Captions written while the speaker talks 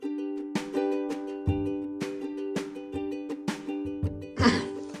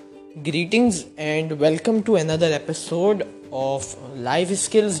Greetings and welcome to another episode of Life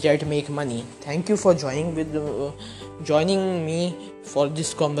Skills That Make Money. Thank you for joining me for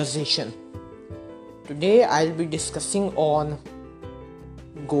this conversation. Today I'll be discussing on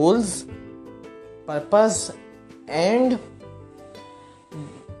goals, purpose, and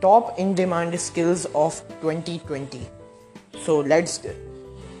top in-demand skills of 2020.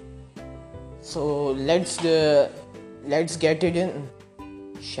 Let's get it in.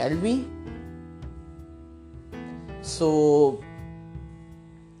 Shall we? So,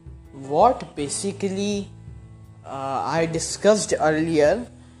 what basically I discussed earlier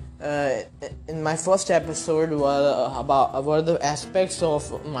in my first episode were the aspects of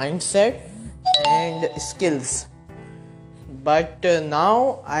mindset and skills. But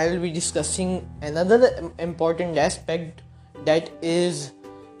now I will be discussing another important aspect that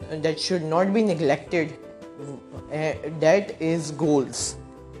should not be neglected. That is goals.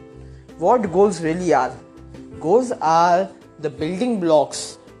 What goals really are? Goals are the building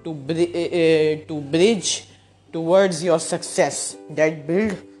blocks to bridge towards your success, that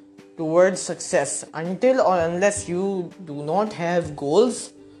build towards success. Until or unless you do not have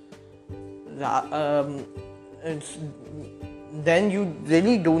goals, then you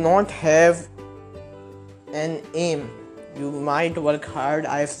really do not have an aim. You might work hard.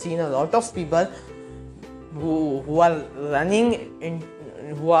 I have seen a lot of people who are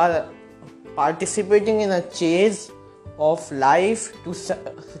who are participating in a chase of life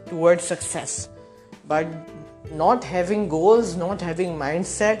towards success, but not having goals, not having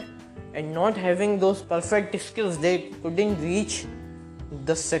mindset, and not having those perfect skills, they couldn't reach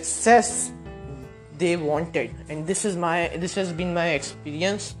the success they wanted. And this has been my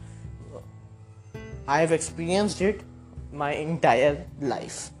experience. I have experienced it my entire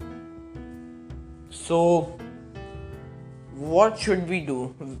life. So what should we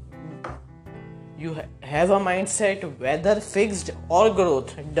do? You have a mindset, whether fixed or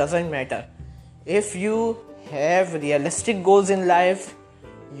growth, it doesn't matter. If you have realistic goals in life,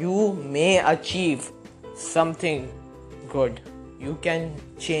 you may achieve something good. You can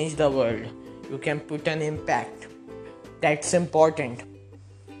change the world. You can put an impact. That's important.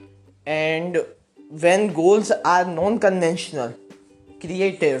 And when goals are non-conventional,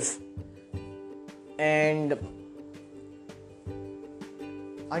 creative, and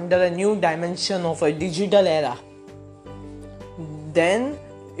under a new dimension of a digital era, then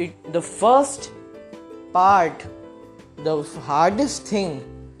the first part, the hardest thing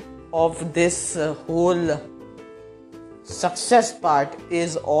of this whole success part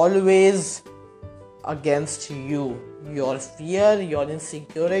is always against you. Your fear, your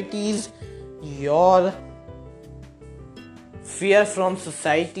insecurities, your fear from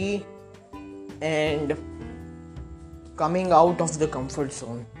society, and coming out of the comfort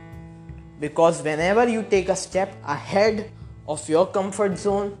zone. Because whenever you take a step ahead of your comfort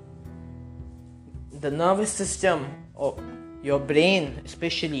zone, the nervous system, or your brain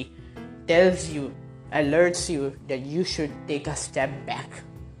especially, alerts you that you should take a step back.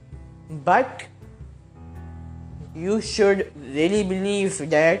 But you should really believe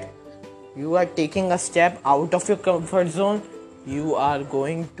that you are taking a step out of your comfort zone, you are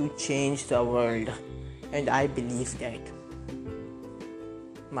going to change the world. And I believe that.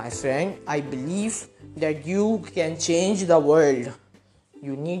 My friend, I believe that you can change the world.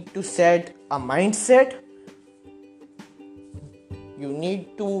 You need to set a mindset. You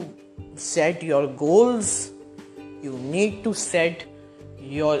need to set your goals. You need to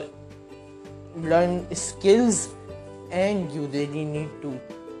learn skills, and you really need to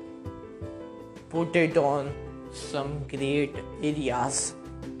put it on some great areas,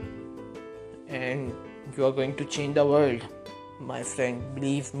 and you are going to change the world. My friend,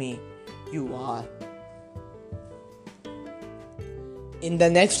 believe me, you are. In the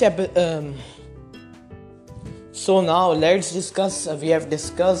next episode, so now let's discuss, we have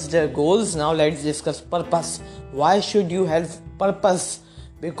discussed goals, now let's discuss purpose. Why should you have purpose?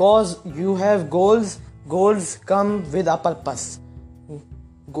 Because you have goals come with a purpose.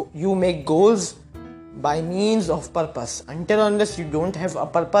 You make goals by means of purpose. Until unless you don't have a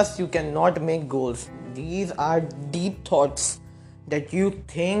purpose, you cannot make goals. These are deep thoughts that you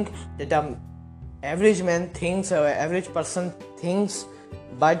think, that an average man thinks, or average person thinks,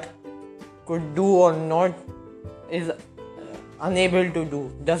 but could do or not, is unable to do.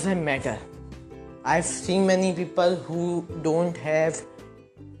 Doesn't matter. I've seen many people who don't have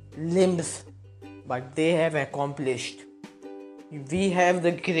limbs, but they have accomplished. We have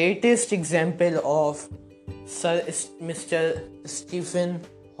the greatest example of Mr. Stephen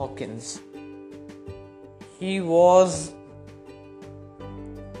Hawking. He was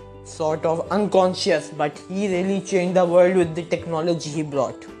sort of unconscious, but he really changed the world with the technology he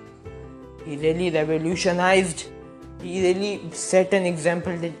brought. He really revolutionized. He really set an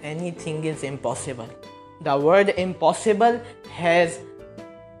example that anything is impossible. The word impossible has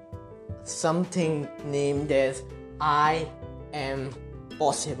something named as I am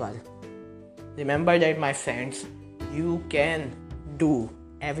possible. Remember that, my friends. You can do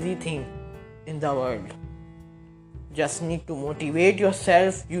everything in the world. Just need to motivate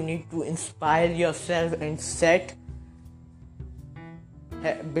yourself. You need to inspire yourself and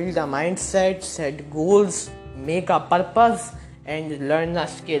build a mindset, set goals, make a purpose, and learn a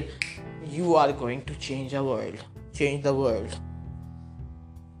skill. You are going to change the world.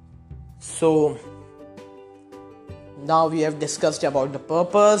 So now we have discussed about the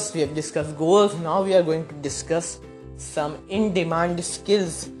purpose, we have discussed goals. Now we are going to discuss some in-demand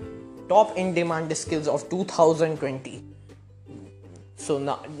skills, top in-demand skills of 2020. So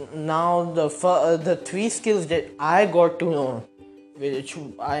now the three skills that I got to know,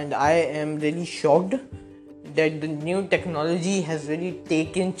 and I am really shocked that the new technology has really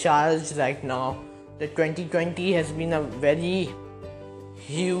taken charge right now. The 2020 has been a very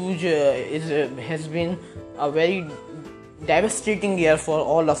huge, has been a very devastating year for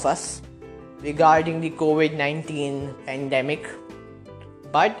all of us regarding the COVID-19 pandemic,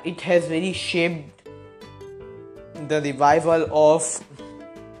 but it has really shaped the revival of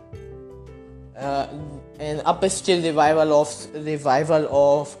an upstill revival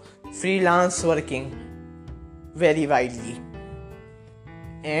of freelance working very widely,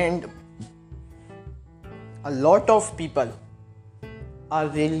 and a lot of people are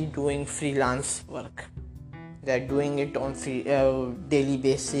really doing freelance work. They're doing it on daily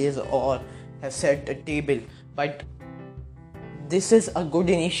basis or have set a table. But this is a good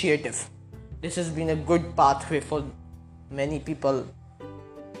initiative. This has been a good pathway for many people.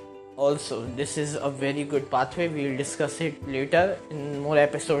 Also, this is a very good pathway. We'll discuss it later in more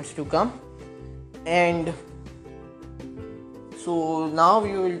episodes to come. And so now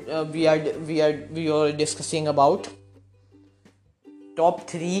we are discussing about top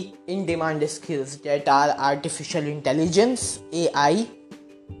 3 in-demand skills, that are artificial intelligence, AI,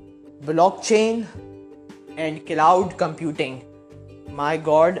 blockchain, and cloud computing. My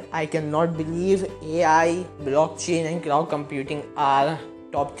God, I cannot believe AI, blockchain, and cloud computing are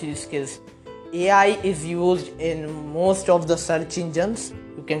top 3 skills. AI is used in most of the search engines.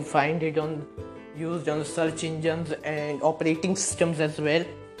 You can find it used on search engines and operating systems as well.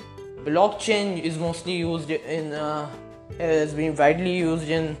 Blockchain is mostly used has been widely used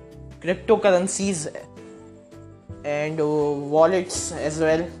in cryptocurrencies and wallets as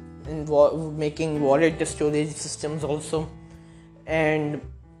well, in making wallet storage systems also. And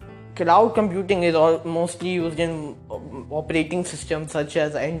cloud computing is mostly used in operating systems such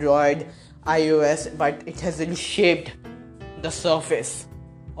as Android, iOS, but it has really shaped the surface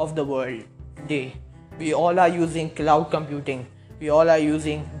of the world today. We all are using cloud computing, we all are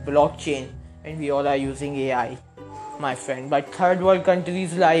using blockchain, and we all are using AI, my friend. But third world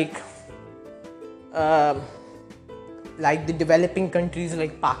countries like the developing countries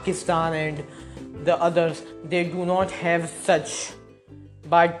like Pakistan and the others, they do not have such.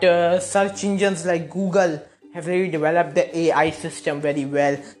 But search engines like Google have really developed the AI system very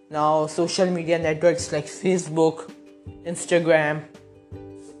well. Now social media networks like Facebook, Instagram,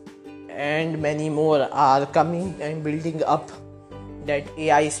 and many more are coming and building up that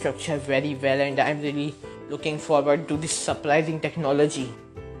AI structure very well, and I'm really looking forward to this surprising technology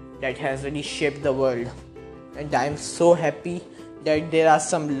that has really shaped the world. And I'm so happy that there are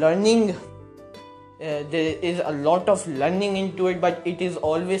some learning, there is a lot of learning into it, but it is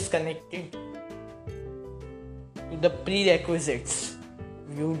always connected to the prerequisites.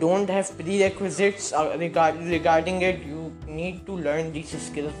 You don't have prerequisites regarding it, you need to learn these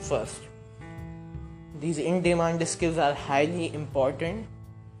skills first. These in-demand skills are highly important,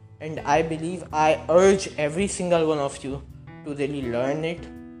 and I urge every single one of you to really learn it,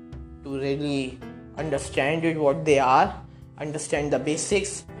 to really understand it, what they are, understand the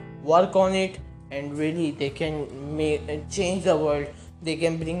basics, work on it, and really they can change the world. They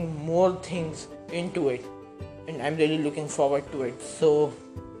can bring more things into it, and I'm really looking forward to it. So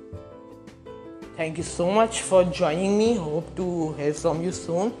thank you so much for joining me. Hope to hear from you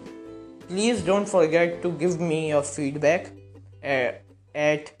soon. Please don't forget to give me your feedback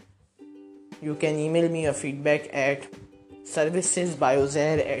you can email me your feedback at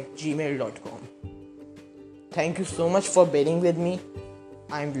servicesbiozair@gmail.com. Thank you so much for bearing with me.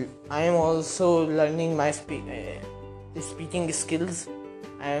 I am also learning my speaking skills.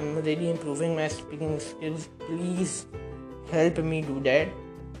 I am really improving my speaking skills. Please help me do that.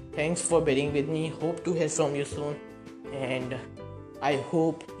 Thanks for bearing with me. Hope to hear from you soon, and I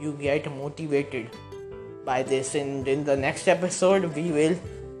hope you get motivated by this. And in the next episode, we will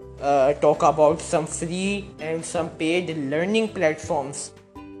talk about some free and some paid learning platforms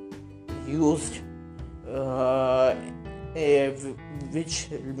used which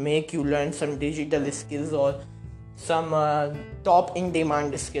make you learn some digital skills or some top in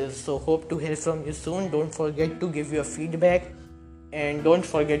demand skills. So hope to hear from you soon. Don't forget to give your feedback, and don't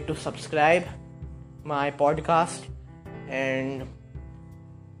forget to subscribe my podcast, and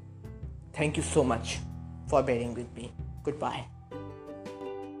thank you so much for bearing with me. Goodbye.